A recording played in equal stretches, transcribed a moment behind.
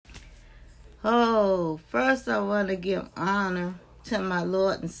Oh, first I want to give honor to my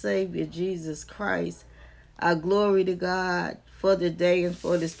Lord and Savior Jesus Christ. Our glory to God for the day and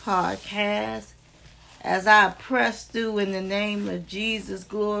for this podcast. As I press through in the name of Jesus,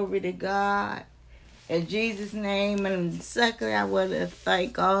 glory to God. In Jesus' name, and secondly, I want to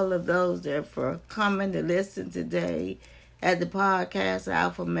thank all of those that for coming to listen today at the podcast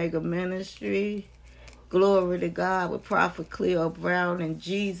Alpha Mega Ministry. Glory to God with Prophet Cleo Brown in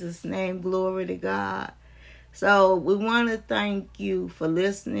Jesus' name. Glory to God. So we want to thank you for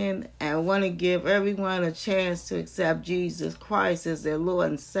listening and want to give everyone a chance to accept Jesus Christ as their Lord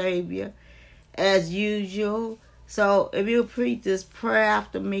and Savior as usual. So if you repeat this prayer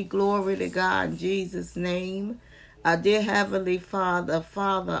after me, glory to God in Jesus' name. Our dear Heavenly Father,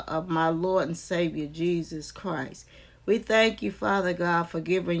 Father of my Lord and Savior Jesus Christ. We thank you, Father God, for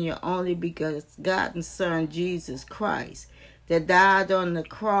giving your only begotten Son, Jesus Christ, that died on the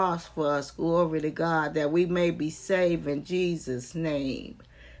cross for us, glory to God, that we may be saved in Jesus' name.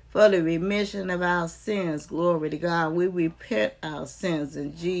 For the remission of our sins, glory to God, we repent our sins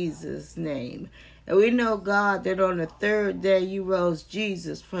in Jesus' name. And we know, God, that on the third day you rose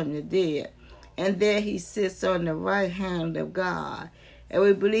Jesus from the dead, and there he sits on the right hand of God. And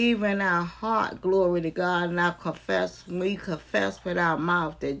we believe in our heart, glory to God, and we confess with our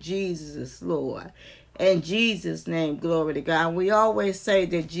mouth that Jesus is Lord. In Jesus' name, glory to God. We always say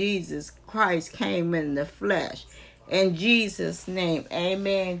that Jesus Christ came in the flesh. In Jesus' name,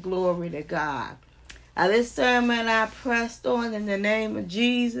 amen, glory to God. This sermon I pressed on in the name of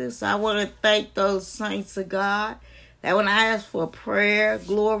Jesus. I want to thank those saints of God that when I asked for prayer,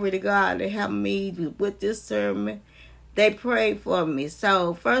 glory to God, they helped me with this sermon. They prayed for me.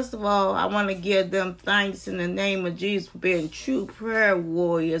 So, first of all, I want to give them thanks in the name of Jesus for being true prayer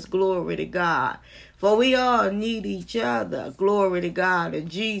warriors. Glory to God. For we all need each other. Glory to God in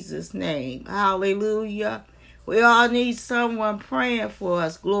Jesus' name. Hallelujah. We all need someone praying for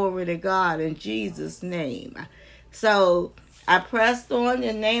us. Glory to God in Jesus' name. So, I pressed on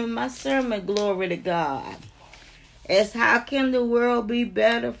the name of my sermon. Glory to God. It's how can the world be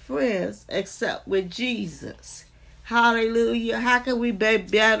better friends except with Jesus? Hallelujah. How can we be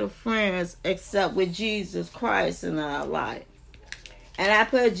better friends except with Jesus Christ in our life?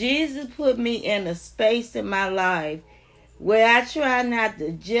 And Jesus put me in a space in my life where I try not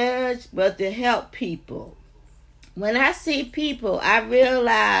to judge, but to help people. When I see people, I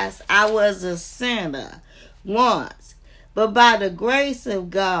realize I was a sinner once. But by the grace of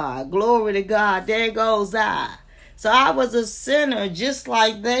God, glory to God, there goes I. So I was a sinner just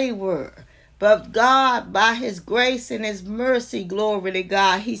like they were. But God, by his grace and his mercy, glory to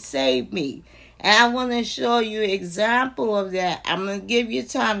God, he saved me. And I want to show you an example of that. I'm going to give you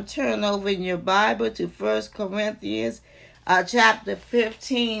time to turn over in your Bible to 1 Corinthians chapter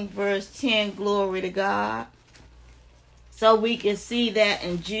 15, verse 10, glory to God. So we can see that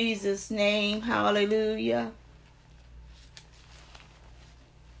in Jesus' name, hallelujah.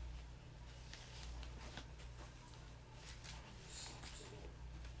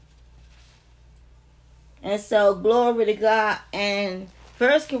 And so, glory to God. And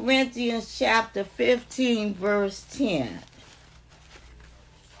 1 Corinthians chapter 15, verse 10.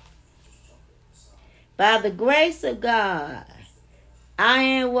 By the grace of God, I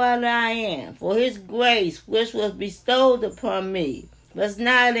am what I am. For his grace, which was bestowed upon me, was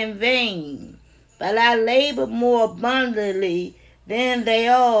not in vain. But I labor more abundantly than they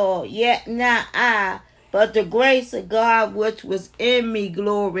all, yet not I, but the grace of God which was in me,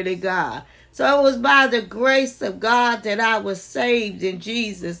 glory to God. So it was by the grace of God that I was saved in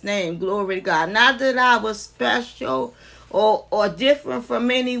Jesus' name. Glory to God. Not that I was special or different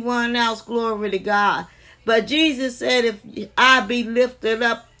from anyone else. Glory to God. But Jesus said, if I be lifted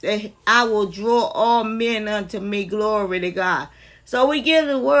up, I will draw all men unto me. Glory to God. So we give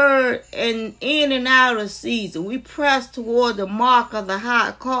the word in and out of season. We press toward the mark of the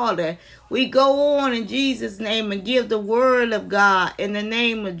high calling. We go on in Jesus' name and give the word of God in the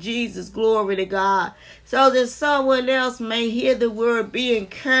name of Jesus. Glory to God. So that someone else may hear the word, be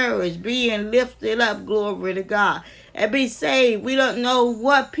encouraged, being lifted up. Glory to God. And be saved. We don't know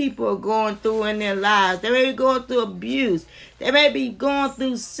what people are going through in their lives. They may be going through abuse. They may be going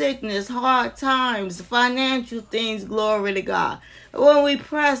through sickness, hard times, financial things. Glory to God. When we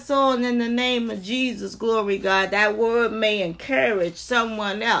press on in the name of Jesus, glory to God, that word may encourage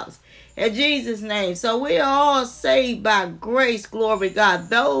someone else. In Jesus' name. So we are all saved by grace, glory to God.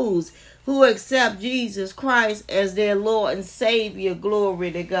 Those who accept Jesus Christ as their Lord and Savior,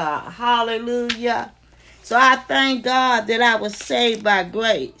 glory to God. Hallelujah. So I thank God that I was saved by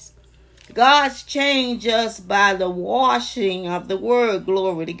grace. God's changed us by the washing of the word,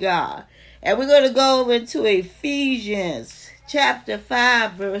 glory to God. And we're going to go over to Ephesians chapter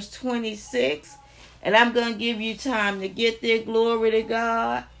 5, verse 26. And I'm going to give you time to get there. Glory to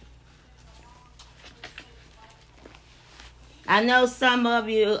God. I know some of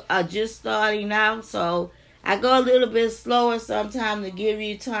you are just starting out, so I go a little bit slower sometimes to give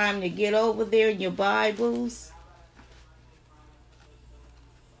you time to get over there in your Bibles.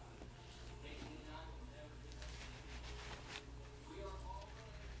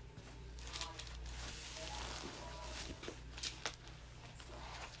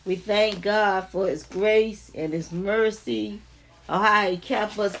 We thank God for His grace and His mercy. Oh, how He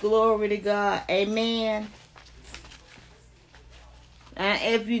kept us. Glory to God. Amen.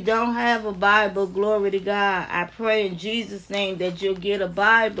 And if you don't have a Bible, glory to God, I pray in Jesus' name that you'll get a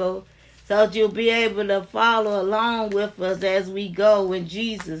Bible so that you'll be able to follow along with us as we go in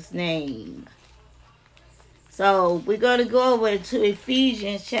Jesus' name. So we're going to go over to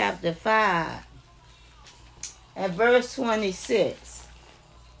Ephesians chapter 5 and verse 26.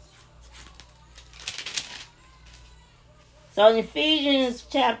 So in Ephesians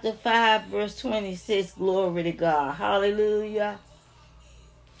chapter 5, verse 26, glory to God. Hallelujah.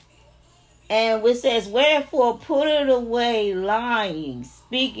 And it says, wherefore put it away lying,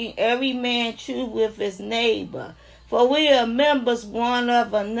 speaking every man true with his neighbor. For we are members one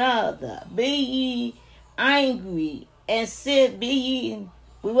of another. Be ye angry and sin.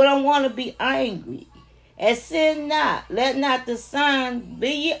 We don't want to be angry. And sin not. Let not the sun be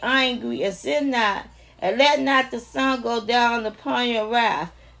ye angry and sin not. And let not the sun go down upon your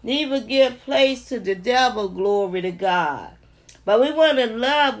wrath. Neither give place to the devil. Glory to God. But we want to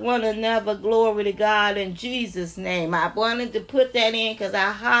love one another, glory to God, in Jesus' name. I wanted to put that in because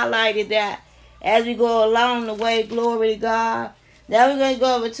I highlighted that as we go along the way, glory to God. Now we're going to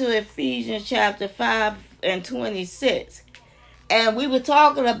go over to Ephesians chapter 5 and 26. And we were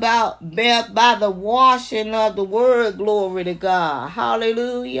talking about by the washing of the word, glory to God.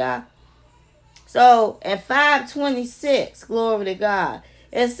 Hallelujah. So in 5:26, glory to God,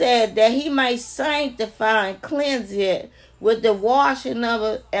 it said that He might sanctify and cleanse it with the washing of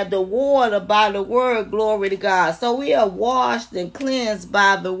it and the water by the word, glory to God. So we are washed and cleansed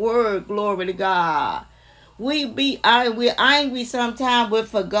by the word, glory to God. We're angry sometimes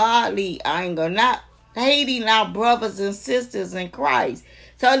with a godly anger, not hating our brothers and sisters in Christ,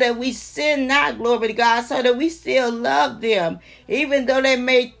 so that we sin not, glory to God, so that we still love them, even though they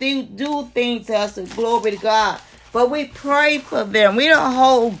may do things to us, glory to God. But we pray for them. We don't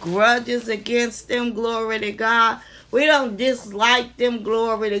hold grudges against them, glory to God. We don't dislike them,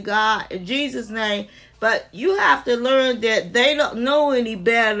 glory to God, in Jesus' name. But you have to learn that they don't know any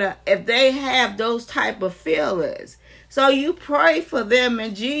better if they have those type of feelings. So you pray for them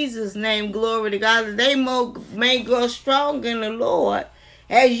in Jesus' name, glory to God, that they may grow strong in the Lord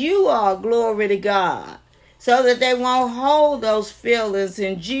as you are, glory to God, so that they won't hold those feelings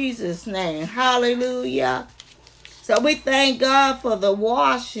in Jesus' name. Hallelujah. So we thank God for the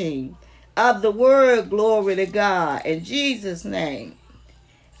washing of the word, glory to God, in Jesus' name.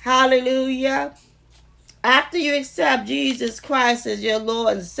 Hallelujah. After you accept Jesus Christ as your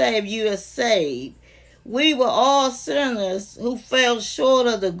Lord and Savior, you are saved. We were all sinners who fell short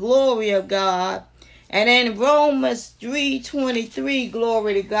of the glory of God. And in Romans 3:23,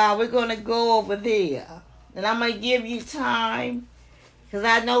 glory to God, we're going to go over there. And I'm going to give you time, because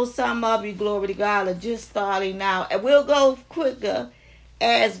I know some of you, glory to God, are just starting out. And we'll go quicker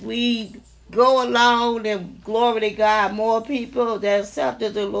as we go along, and glory to God, more people that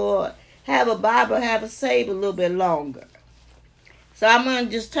accepted the Lord have a Bible, have a saved a little bit longer. So I'm going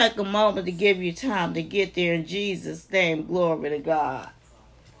to just take a moment to give you time to get there in Jesus' name, glory to God.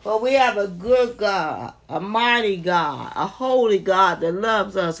 For we have a good God, a mighty God, a holy God that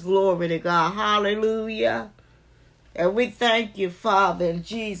loves us, glory to God, hallelujah. And we thank you, Father, in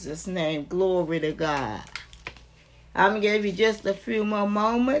Jesus' name, glory to God. I'm going to give you just a few more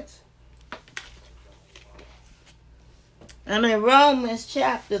moments. And in Romans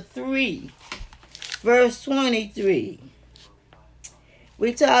chapter 3, verse 23,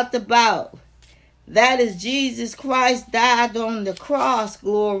 we talked about that is Jesus Christ died on the cross,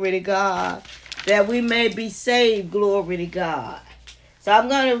 glory to God, that we may be saved, glory to God. So I'm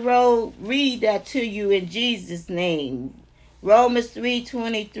going to read that to you in Jesus' name. Romans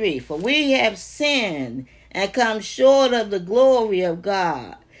 3:23. For we have sinned and come short of the glory of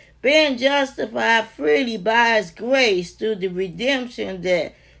God, being justified freely by His grace through the redemption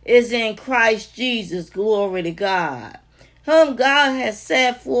that is in Christ Jesus, glory to God, whom God has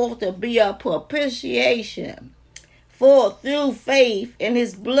set forth to be a propitiation for through faith in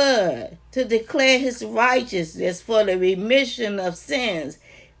His blood, to declare His righteousness for the remission of sins,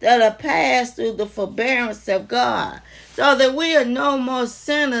 that are passed through the forbearance of God, so that we are no more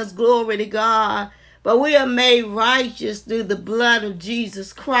sinners, glory to God, but we are made righteous through the blood of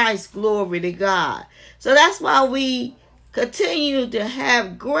Jesus Christ, glory to God. So that's why we continue to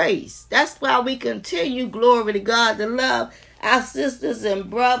have grace. That's why we continue, glory to God, to love our sisters and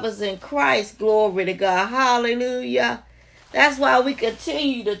brothers in Christ, glory to God. Hallelujah. That's why we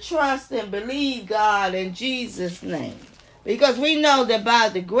continue to trust and believe God in Jesus' name. Because we know that by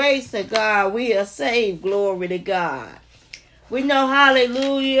the grace of God, we are saved, glory to God. We know,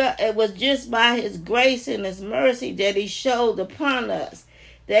 hallelujah, it was just by his grace and his mercy that he showed upon us,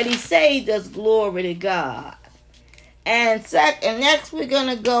 that he saved us, glory to God. And next we're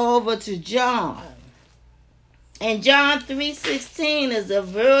going to go over to John. And John 3:16 is a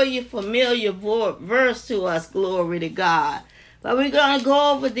very familiar verse to us, glory to God. But we're going to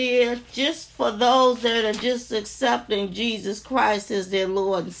go over there just for those that are just accepting Jesus Christ as their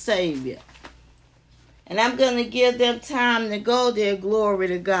Lord and Savior. And I'm going to give them time to go there, glory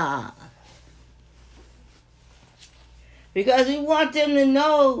to God. Because we want them to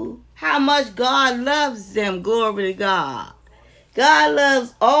know how much God loves them, glory to God. God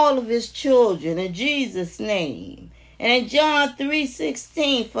loves all of his children in Jesus' name. And in John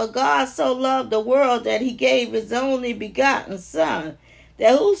 3:16, for God so loved the world that he gave his only begotten Son,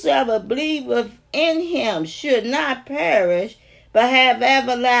 that whosoever believeth in him should not perish, but have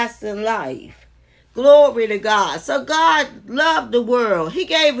everlasting life. Glory to God. So God loved the world. He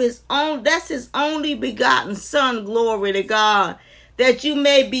gave that's his only begotten Son, glory to God, that you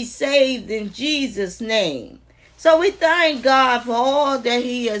may be saved in Jesus' name. So we thank God for all that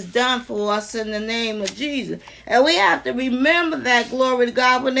he has done for us in the name of Jesus. And we have to remember that, glory to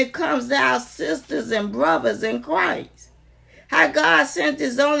God, when it comes to our sisters and brothers in Christ. How God sent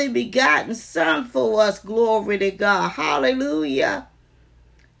his only begotten Son for us, glory to God. Hallelujah.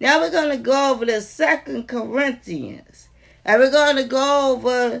 Now we're going to go over to 2 Corinthians. And we're going to go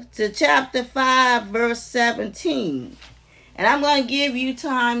over to chapter 5, verse 17. And I'm going to give you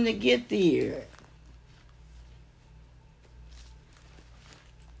time to get there.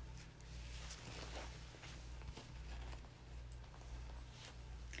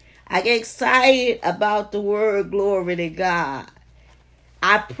 I get excited about the word, glory to God.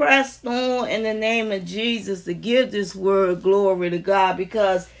 I pressed on in the name of Jesus to give this word, glory to God,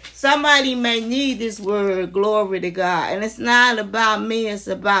 because somebody may need this word, glory to God. And it's not about me, it's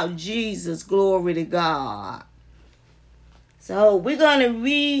about Jesus, glory to God. So we're going to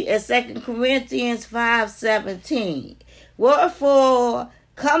read in 2 Corinthians 5:17. Wherefore,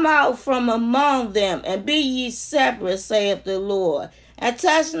 come out from among them, and be ye separate, saith the Lord, and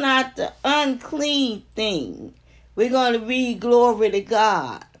touch not the unclean thing. We're going to read, glory to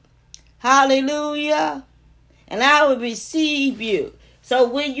God. Hallelujah. And I will receive you. So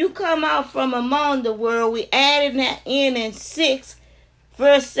when you come out from among the world, we added that in 6,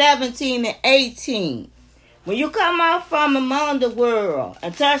 verse 17 and 18. When you come out from among the world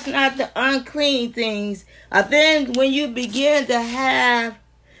and touch not the unclean things, then when you begin to have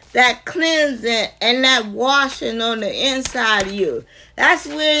that cleansing and that washing on the inside of you, that's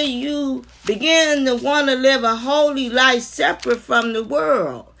where you begin to want to live a holy life separate from the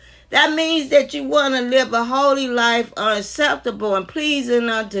world. That means that you want to live a holy life acceptable and pleasing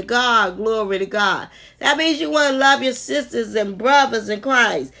unto God, glory to God. That means you want to love your sisters and brothers in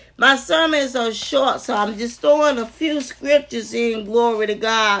Christ. My sermon is so short, so I'm just throwing a few scriptures in, glory to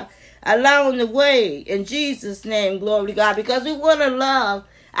God, along the way, in Jesus' name, glory to God, because we want to love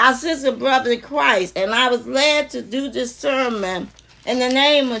our sister and brother in Christ. And I was led to do this sermon in the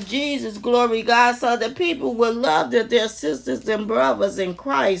name of Jesus, glory to God, so that people will love their sisters and brothers in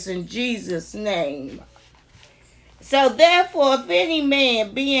Christ in Jesus' name. So therefore, if any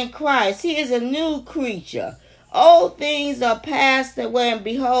man be in Christ, he is a new creature. Old things are passed away, and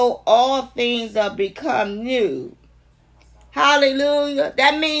behold, all things are become new. Hallelujah.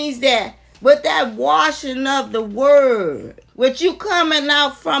 That means that with that washing of the word, with you coming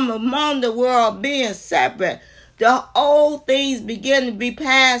out from among the world, being separate, the old things begin to be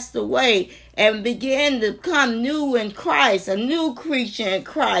passed away and begin to become new in Christ, a new creature in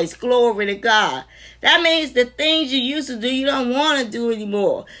Christ. Glory to God. That means the things you used to do, you don't want to do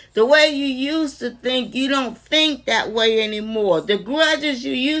anymore. The way you used to think, you don't think that way anymore. The grudges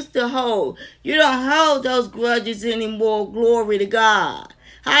you used to hold, you don't hold those grudges anymore. Glory to God.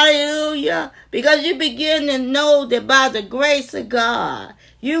 Hallelujah. Because you begin to know that by the grace of God,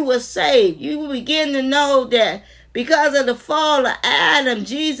 you were saved. You begin to know that because of the fall of Adam,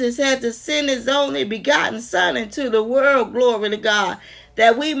 Jesus had to send his only begotten Son into the world, glory to God,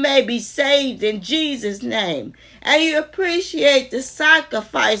 that we may be saved in Jesus' name. And you appreciate the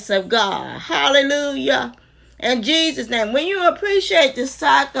sacrifice of God. Hallelujah. In Jesus' name. When you appreciate the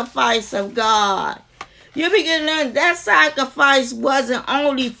sacrifice of God, you begin to learn that sacrifice wasn't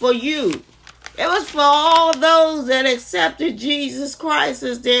only for you. It was for all those that accepted Jesus Christ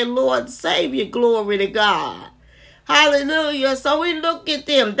as their Lord and Savior. Glory to God. Hallelujah. So we look at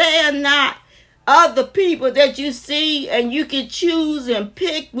them. They are not other people that you see and you can choose and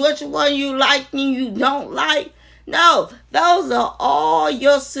pick which one you like and you don't like. No, those are all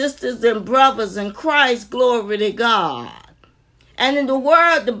your sisters and brothers in Christ. Glory to God. And in the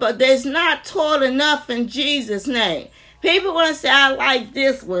world, but there's not taught enough in Jesus' name. People want to say, I like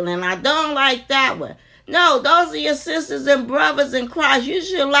this one and I don't like that one. No, those are your sisters and brothers in Christ. You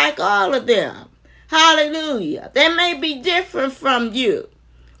should like all of them. Hallelujah. They may be different from you.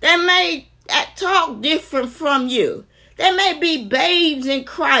 They may talk different from you. They may be babes in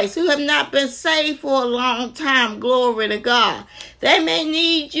Christ who have not been saved for a long time. Glory to God. They may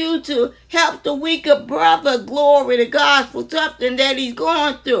need you to help the weaker brother. Glory to God, for something that he's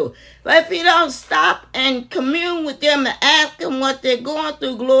going through. But if you don't stop and commune with them and ask them what they're going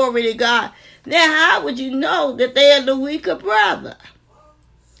through, glory to God, then how would you know that they are the weaker brother?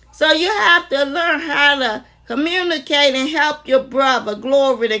 So you have to learn how to communicate and help your brother.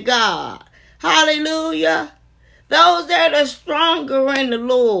 Glory to God. Hallelujah. Those that are stronger in the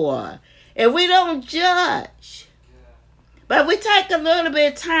Lord. And we don't judge. But we take a little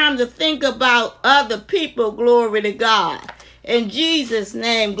bit of time to think about other people. Glory to God. In Jesus'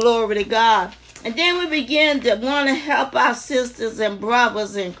 name, glory to God. And then we begin to want to help our sisters and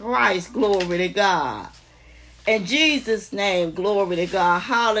brothers in Christ. Glory to God. In Jesus' name, glory to God.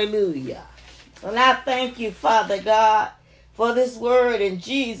 Hallelujah. And I thank you, Father God, for this word in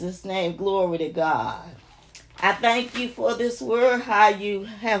Jesus' name. Glory to God. I thank you for this word, how you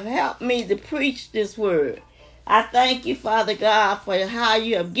have helped me to preach this word. I thank you, Father God, for how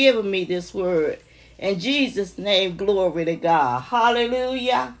you have given me this word. In Jesus' name, glory to God.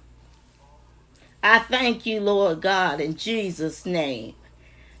 Hallelujah. I thank you, Lord God, in Jesus' name.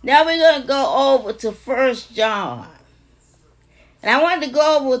 Now we're going to go over to 1 John. And I want to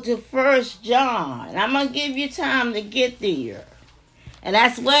go over to 1 John. I'm going to give you time to get there. And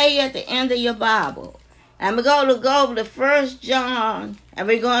that's way at the end of your Bible. And we're going to go over to 1 John. And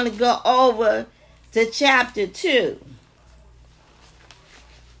we're going to go over to chapter 2.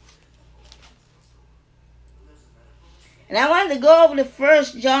 And I want to go over to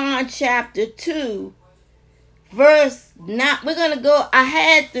 1 John chapter 2. Verse 9. We're going to go, I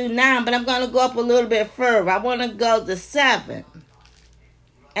had through 9, but I'm going to go up a little bit further. I want to go to 7.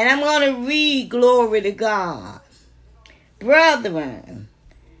 And I'm going to read, glory to God. Brethren,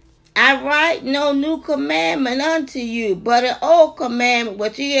 I write no new commandment unto you, but an old commandment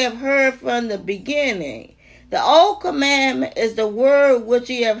which ye have heard from the beginning. The old commandment is the word which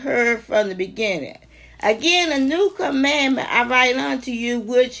ye have heard from the beginning. Again, a new commandment I write unto you,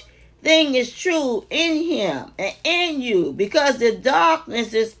 which thing is true in him and in you, because the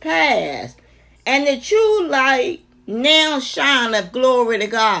darkness is past, and the true light now shineth. Glory to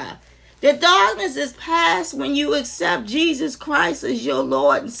God. The darkness is past when you accept Jesus Christ as your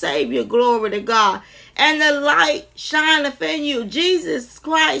Lord and Savior. Glory to God. And the light shineth in you. Jesus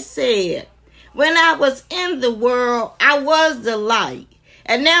Christ said, when I was in the world, I was the light.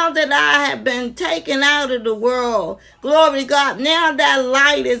 And now that I have been taken out of the world, glory to God, now that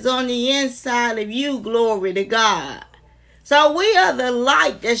light is on the inside of you, glory to God. So we are the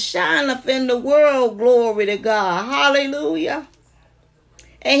light that shineth in the world, glory to God. Hallelujah.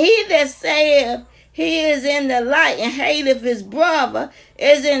 And he that saith he is in the light and hateth his brother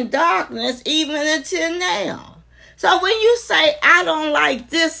is in darkness even until now. So when you say, I don't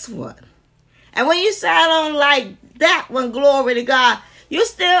like this one, and when you say, I don't like that one, glory to God, you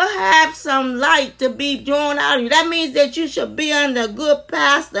still have some light to be drawn out of you. That means that you should be under a good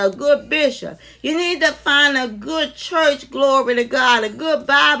pastor, a good bishop. You need to find a good church, glory to God, a good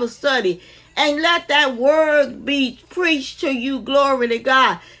Bible study, and let that word be preached to you, glory to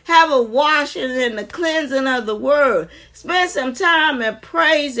God. Have a washing and a cleansing of the word. Spend some time in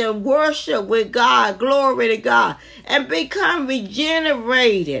praise and worship with God, glory to God, and become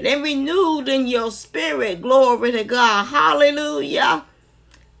regenerated and renewed in your spirit, glory to God. Hallelujah.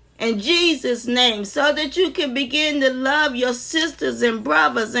 In Jesus' name, so that you can begin to love your sisters and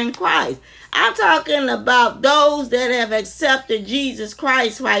brothers in Christ. I'm talking about those that have accepted Jesus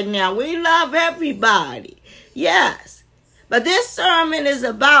Christ right now. We love everybody. Yes. But this sermon is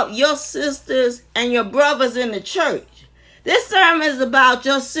about your sisters and your brothers in the church. This sermon is about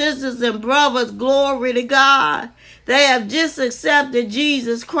your sisters and brothers, glory to God, They have just accepted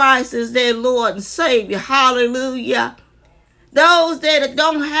Jesus Christ as their Lord and Savior. Hallelujah. Those that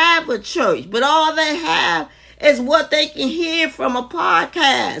don't have a church, but all they have is what they can hear from a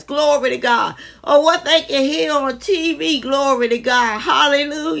podcast, glory to God, or what they can hear on TV, glory to God,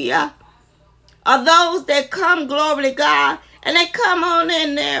 hallelujah. Or those that come, glory to God, and they come on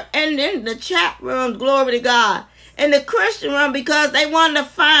in there and in the chat room, glory to God, in the Christian room, because they want to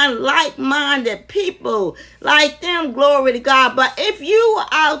find like-minded people like them, glory to God. But if you are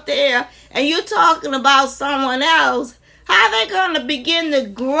out there and you're talking about someone else, how are they going to begin to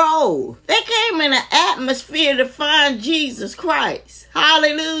grow? They came in an atmosphere to find Jesus Christ.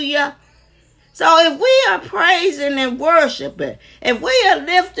 Hallelujah. So if we are praising and worshiping, if we are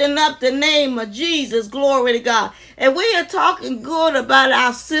lifting up the name of Jesus, glory to God, and we are talking good about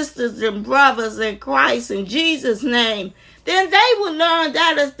our sisters and brothers in Christ in Jesus' name, then they will learn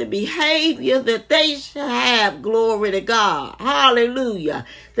that is the behavior that they should have, glory to God. Hallelujah.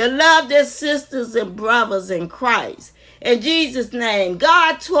 To love their sisters and brothers in Christ. In Jesus' name,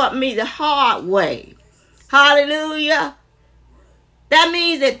 God taught me the hard way. Hallelujah. That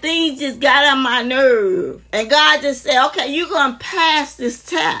means that things just got on my nerve. And God just said, okay, you're going to pass this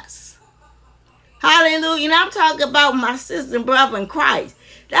test. Hallelujah. And I'm talking about my sister and brother in Christ.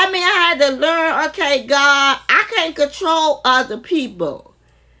 That means I had to learn, okay, God, I can't control other people,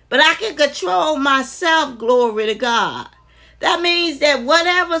 but I can control myself, glory to God. That means that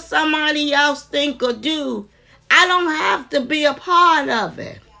whatever somebody else think or do, I don't have to be a part of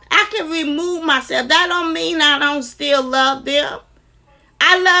it. I can remove myself. That don't mean I don't still love them.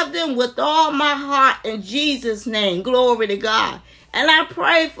 I love them with all my heart in Jesus' name. Glory to God. And I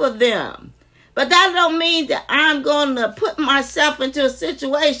pray for them. But that don't mean that I'm going to put myself into a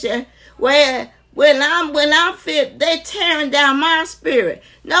situation where when I'm fit, they're tearing down my spirit.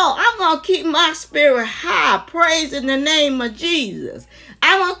 No, I'm going to keep my spirit high, praising the name of Jesus.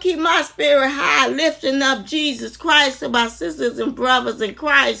 I want to keep my spirit high, lifting up Jesus Christ to my sisters and brothers in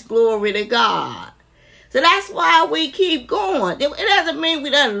Christ. Glory to God. So that's why we keep going. It doesn't mean we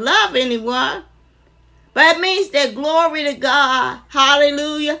don't love anyone, but it means that glory to God.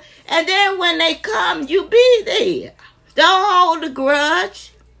 Hallelujah. And then when they come, you be there. Don't hold a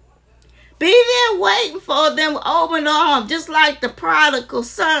grudge. Be there waiting for them with open arms, just like the prodigal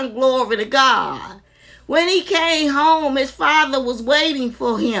son, glory to God. When he came home, his father was waiting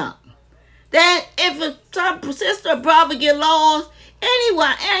for him. Then if some sister or brother get lost,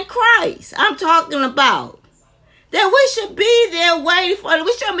 anyone in Christ, I'm talking about, then we should be there waiting for them.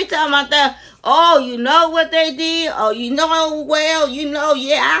 We shouldn't be talking about that, oh, you know what they did? Oh, you know, well, you know,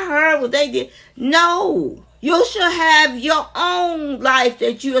 yeah, I heard what they did. No, you should have your own life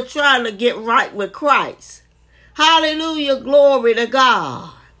that you are trying to get right with Christ. Hallelujah, glory to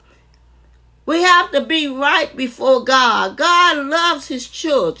God. We have to be right before God. God loves his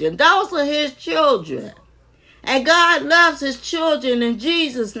children. Those are his children. And God loves his children in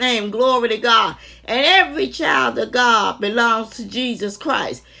Jesus' name. Glory to God. And every child of God belongs to Jesus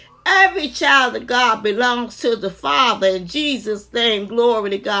Christ. Every child of God belongs to the Father in Jesus' name.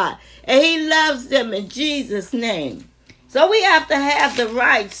 Glory to God. And he loves them in Jesus' name. So we have to have the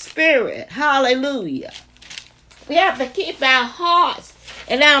right spirit. Hallelujah. We have to keep our hearts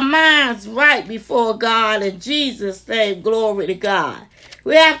and our minds right before God in Jesus' name. Glory to God.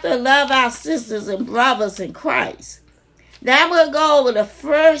 We have to love our sisters and brothers in Christ. Now we'll go over to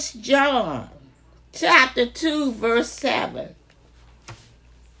 1 John chapter 2, verse 7.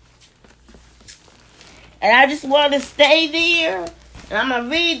 And I just want to stay there. And I'm going to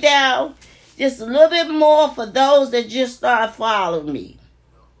read down just a little bit more for those that just start following me.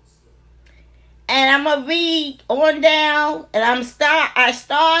 And I'm going to read on down. And I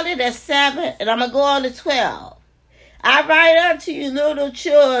started at 7 and I'm going to go on to 12. I write unto you, little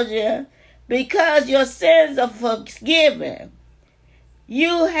children, because your sins are forgiven.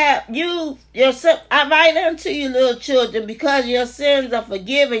 I write unto you, little children, because your sins are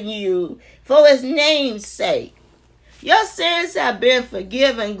forgiven you for his name's sake. Your sins have been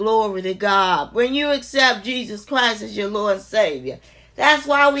forgiven, glory to God, when you accept Jesus Christ as your Lord and Savior. That's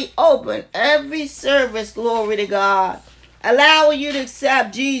why we open every service, glory to God, allowing you to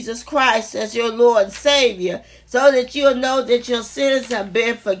accept Jesus Christ as your Lord and Savior, so that you'll know that your sins have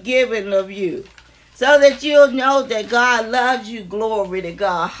been forgiven of you. So that you'll know that God loves you. Glory to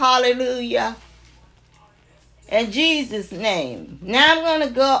God. Hallelujah. In Jesus' name. Now I'm going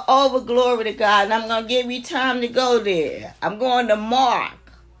to go over, glory to God, and I'm going to give you time to go there. I'm going to Mark.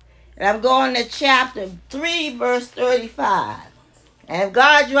 And I'm going to chapter 3, verse 35. And if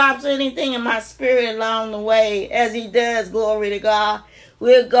God drops anything in my spirit along the way, as he does, glory to God,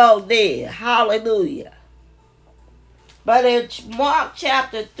 we'll go there. Hallelujah. But in Mark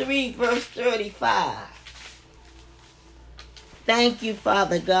chapter 3, verse 35. Thank you,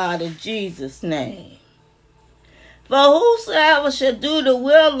 Father God, in Jesus' name. For whosoever shall do the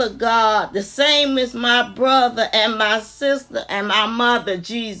will of God, the same is my brother and my sister and my mother,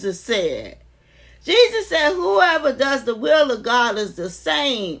 Jesus said. Jesus said, whoever does the will of God is the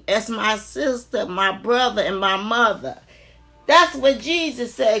same as my sister, my brother, and my mother. That's what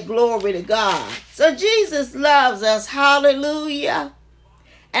Jesus said, glory to God. So Jesus loves us, hallelujah.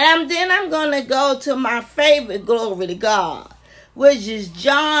 And then I'm going to go to my favorite, glory to God, which is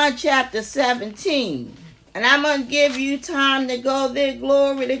John chapter 17. And I'm going to give you time to go there,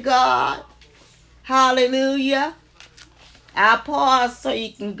 glory to God. Hallelujah. I'll pause so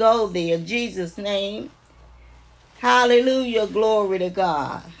you can go there, in Jesus' name. Hallelujah, glory to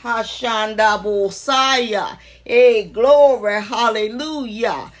God. Hashanda Bosaya. Hey, glory,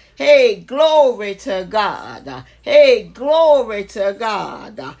 hallelujah. Hey, glory to God. Hey, glory to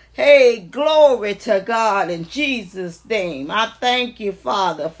God. Hey, glory to God in Jesus' name. I thank you,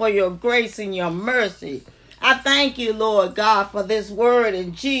 Father, for your grace and your mercy. I thank you, Lord God, for this word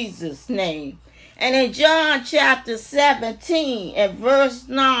in Jesus' name. And in John chapter 17 and verse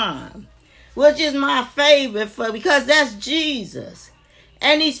 9, which is my favorite because that's Jesus.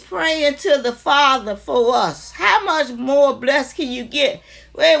 And he's praying to the Father for us. How much more blessed can you get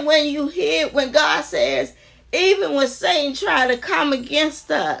when you hear, when God says, even when Satan tried to come against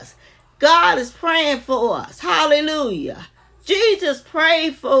us, God is praying for us. Hallelujah. Jesus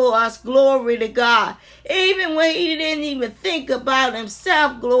prayed for us, glory to God. Even when he didn't even think about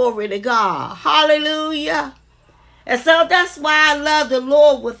himself, glory to God. Hallelujah. And so that's why I love the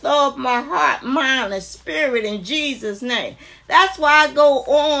Lord with all my heart, mind, and spirit in Jesus' name. That's why I go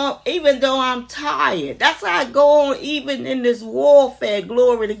on even though I'm tired. That's why I go on even in this warfare,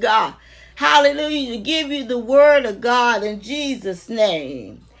 glory to God. Hallelujah, to give you the word of God in Jesus'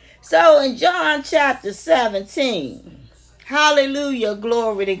 name. So in John chapter 17, hallelujah,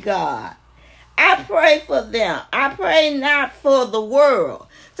 glory to God. I pray for them. I pray not for the world.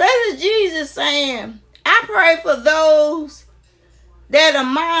 So this is Jesus saying, I pray for those that are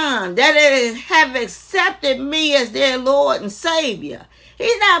mine, that have accepted me as their Lord and Savior.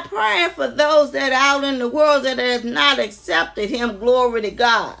 He's not praying for those that are out in the world that have not accepted him, glory to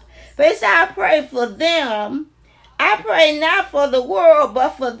God. But he said, I pray for them. I pray not for the world,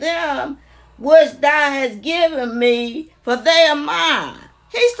 but for them which thou hast given me, for they are mine.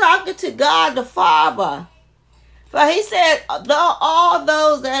 He's talking to God the Father. For he said, all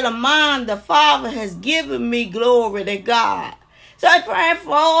those that are mine, the Father has given me, glory to God. So I'm praying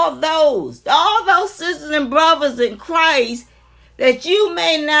for all those sisters and brothers in Christ that you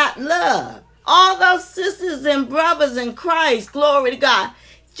may not love. All those sisters and brothers in Christ, glory to God.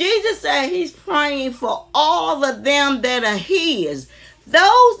 Jesus said he's praying for all of them that are his.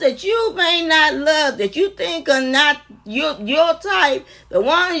 Those that you may not love, that you think are not your type, the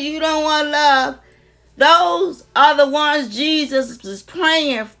ones you don't want to love, those are the ones Jesus is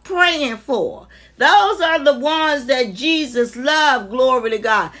praying for. Those are the ones that Jesus loved, glory to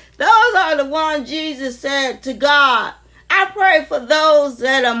God. Those are the ones Jesus said to God, I pray for those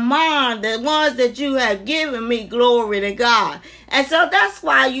that are mine, the ones that you have given me, glory to God. And so that's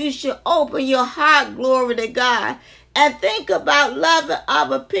why you should open your heart, glory to God, and think about loving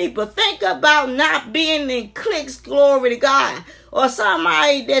other people. Think about not being in cliques, glory to God, or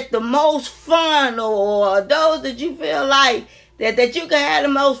somebody that's the most fun, or those that you feel like that you can have the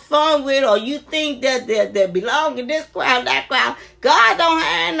most fun with, or you think that they belong in this crowd, that crowd. God don't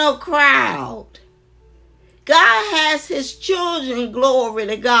have no crowd. God has his children, glory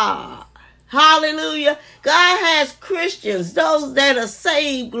to God. Hallelujah. God has Christians, those that are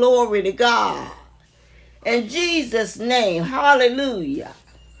saved, glory to God. In Jesus' name, hallelujah.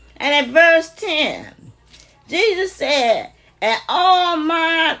 And in verse 10, Jesus said, and all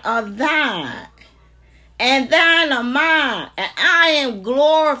mine are thine, and thine are mine, and I am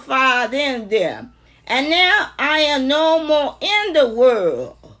glorified in them. And now I am no more in the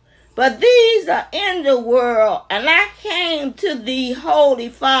world, but these are in the world, and I came to thee, Holy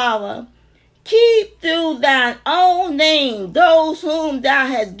Father. Keep through thine own name those whom thou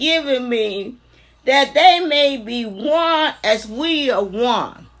hast given me, that they may be one as we are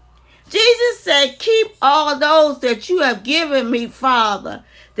one. Jesus said, keep all those that you have given me, Father,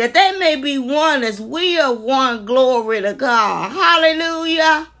 that they may be one as we are one, glory to God.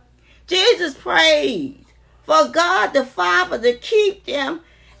 Hallelujah. Jesus prayed for God the Father to keep them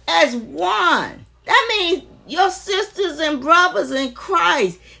as one. That means your sisters and brothers in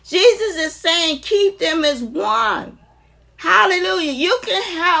Christ. Jesus is saying keep them as one. Hallelujah. You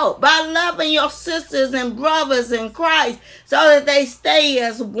can help by loving your sisters and brothers in Christ so that they stay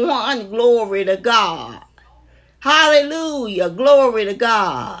as one. Glory to God. Hallelujah. Glory to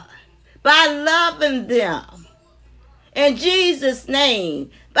God. By loving them. In Jesus'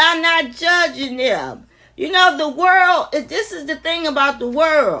 name. By not judging them. You know, the world, this is the thing about the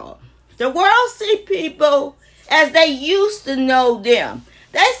world. The world see people as they used to know them.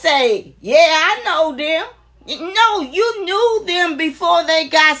 They say, yeah, I know them. No, you knew them before they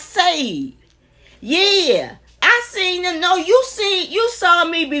got saved. Yeah, I seen them. No, you saw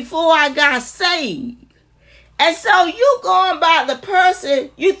me before I got saved. And so you going by the person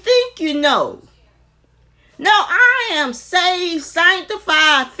you think you know. No, I am saved,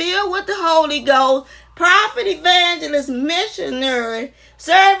 sanctified, filled with the Holy Ghost, prophet, evangelist, missionary,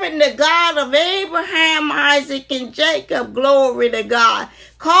 serving the God of Abraham, Isaac, and Jacob. Glory to God.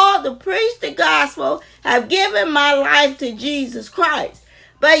 Called to preach the gospel, have given my life to Jesus Christ.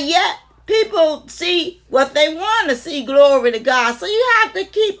 But yet, people see what they want to see. Glory to God. So you have to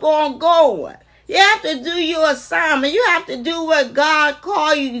keep on going. You have to do your assignment. You have to do what God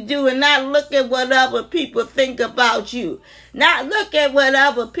called you to do and not look at what other people think about you. Not look at what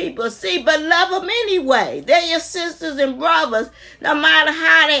other people see, but love them anyway. They're your sisters and brothers, no matter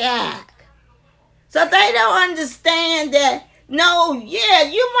how they act. So they don't understand that, no, yeah,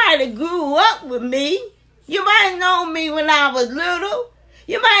 you might have grew up with me. You might have known me when I was little.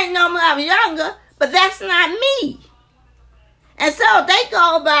 You might have known me when I was younger, but that's not me. And so they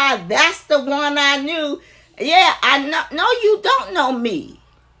go by, that's the one I knew. Yeah, I know. No, you don't know me.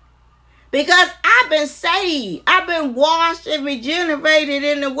 Because I've been saved. I've been washed and regenerated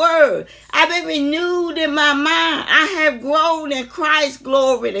in the word. I've been renewed in my mind. I have grown in Christ.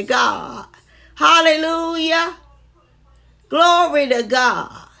 Glory to God. Hallelujah. Glory to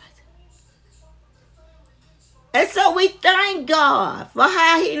God. And so we thank God for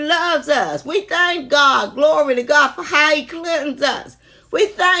how he loves us. We thank God, glory to God, for how he cleanses us. We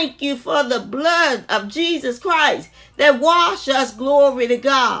thank you for the blood of Jesus Christ that washes us, glory to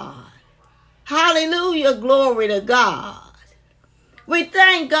God. Hallelujah, glory to God. We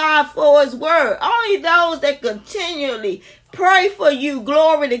thank God for his word. Only those that continually pray for you,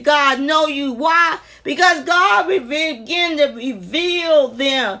 glory to God, know you. Why? Because God begin to reveal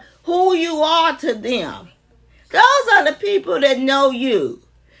them, who you are to them. Those are the people that know you.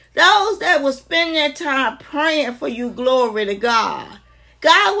 Those that will spend their time praying for you, glory to God.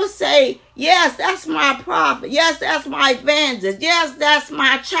 God will say, yes, that's my prophet. Yes, that's my evangelist. Yes, that's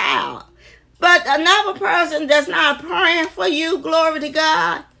my child. But another person that's not praying for you, glory to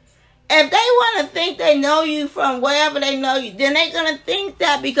God, if they want to think they know you from wherever they know you, then they're going to think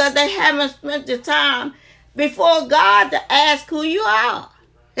that because they haven't spent the time before God to ask who you are.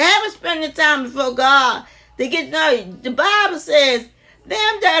 They haven't spent the time before God to get to know you. The Bible says,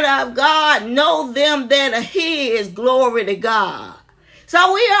 them that are of God know them that are his, glory to God.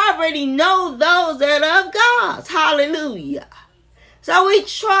 So we already know those that are of God's. Hallelujah. So we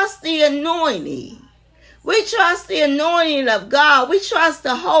trust the anointing. We trust the anointing of God. We trust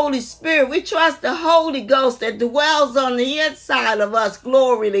the Holy Spirit. We trust the Holy Ghost that dwells on the inside of us.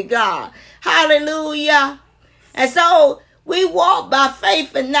 Glory to God. Hallelujah. And so we walk by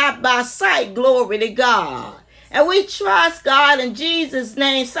faith and not by sight. Glory to God. And we trust God in Jesus'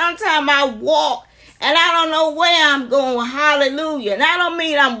 name. Sometimes I walk and I don't know where I'm going. Hallelujah. And I don't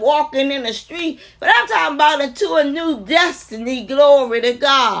mean I'm walking in the street, but I'm talking about into a new destiny. Glory to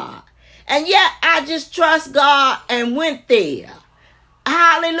God. And yet I just trust God and went there.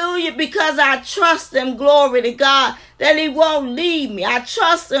 Hallelujah. Because I trust him, glory to God, that he won't leave me. I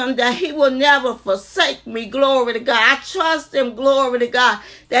trust him that he will never forsake me, glory to God. I trust him, glory to God,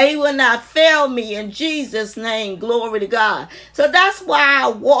 that he will not fail me in Jesus' name, glory to God. So that's why I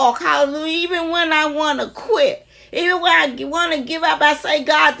walk, hallelujah, even when I want to quit. Even when I want to give up, I say,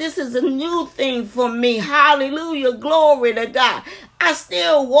 God, this is a new thing for me. Hallelujah, glory to God. I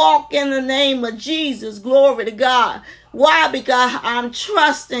still walk in the name of Jesus, glory to God. Why? Because I'm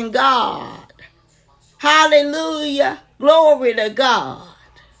trusting God. Hallelujah. Glory to God.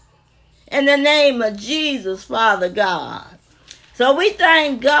 In the name of Jesus, Father God. So we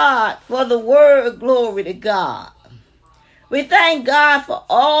thank God for the word, glory to God. We thank God for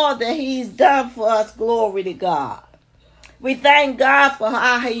all that he's done for us, glory to God. We thank God for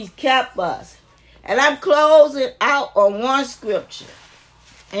how he's kept us. And I'm closing out on one scripture.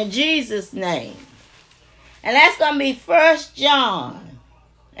 In Jesus' name. And that's going to be 1 John.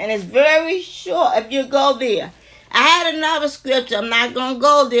 And it's very short if you go there. I had another scripture. I'm not going to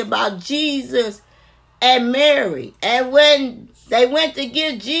go there about Jesus and Mary. And when they went to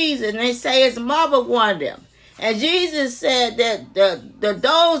get Jesus, and they say his mother wanted him. And Jesus said that the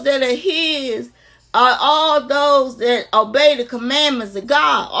those that are his are all those that obey the commandments of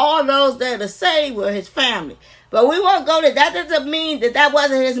God. All those that are saved were his family. But we won't go to that. Doesn't mean that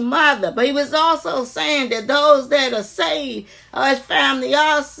wasn't his mother. But he was also saying that those that are saved are his family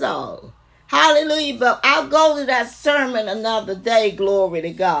also. Hallelujah. But I'll go to that sermon another day. Glory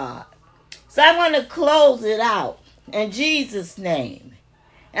to God. So I want to close it out in Jesus' name.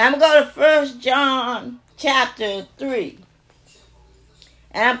 And I'm going to 1 John chapter 3.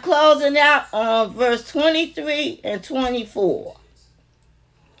 And I'm closing out on verse 23 and 24.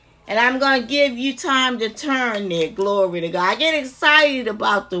 And I'm going to give you time to turn there. Glory to God. I get excited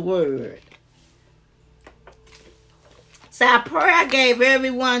about the word. So I pray I gave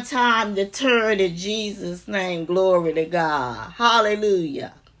everyone time to turn in Jesus' name. Glory to God.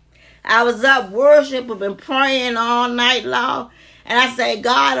 Hallelujah. I was up worshiping and praying all night long. And I say,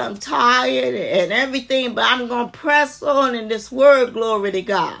 God, I'm tired and everything, but I'm going to press on in this word. Glory to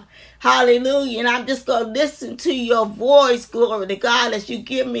God. Hallelujah. And I'm just going to listen to your voice, glory to God, as you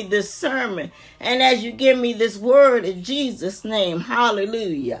give me this sermon and as you give me this word in Jesus' name.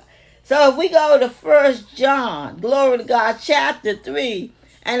 Hallelujah. So if we go to 1 John, glory to God, chapter 3,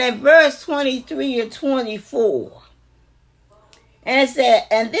 and in verse 23 and 24. And it said,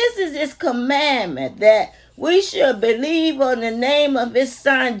 and this is his commandment, that we should believe on the name of his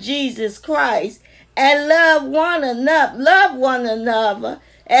son, Jesus Christ, and love one another,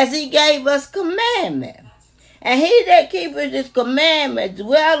 as he gave us commandment. And he that keepeth his commandment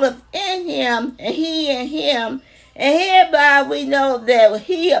dwelleth in him, and he in him. And hereby we know that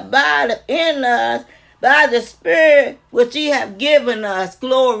he abideth in us by the Spirit which he hath given us.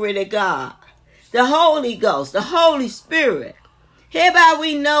 Glory to God. The Holy Ghost, the Holy Spirit. Hereby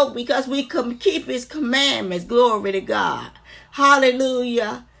we know because we keep his commandments. Glory to God.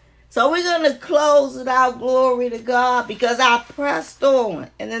 Hallelujah. So we're going to close it out, glory to God, because I pressed on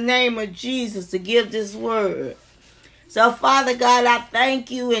in the name of Jesus to give this word. So, Father God, I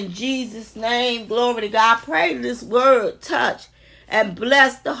thank you in Jesus' name, glory to God. I pray this word touch and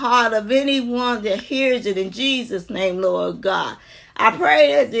bless the heart of anyone that hears it in Jesus' name, Lord God. I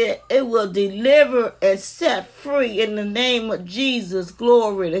pray that it will deliver and set free in the name of Jesus,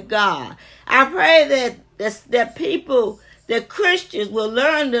 glory to God. I pray that people, that Christians will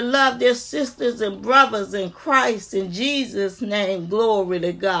learn to love their sisters and brothers in Christ in Jesus' name. Glory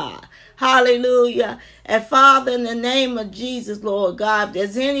to God. Hallelujah. And Father, in the name of Jesus, Lord God, if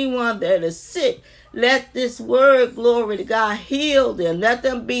there's anyone that is sick, let this word, glory to God, heal them. Let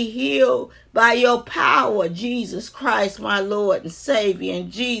them be healed by your power, Jesus Christ, my Lord and Savior, in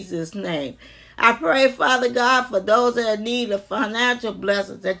Jesus' name. I pray, Father God, for those that need a financial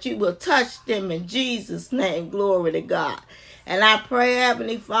blessings, that you will touch them in Jesus' name. Glory to God. And I pray,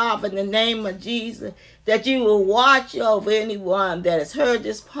 Heavenly Father, in the name of Jesus, that you will watch over anyone that has heard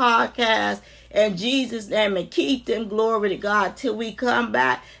this podcast in Jesus' name and keep them, glory to God, till we come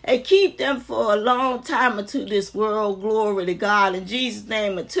back and keep them for a long time into this world, glory to God, in Jesus'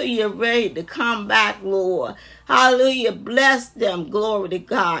 name, until you're ready to come back, Lord. Hallelujah. Bless them, glory to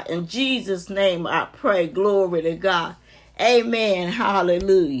God. In Jesus' name I pray, glory to God. Amen.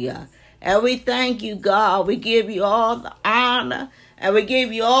 Hallelujah. And we thank you, God. We give you all the honor and we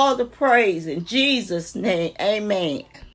give you all the praise in Jesus' name. Amen.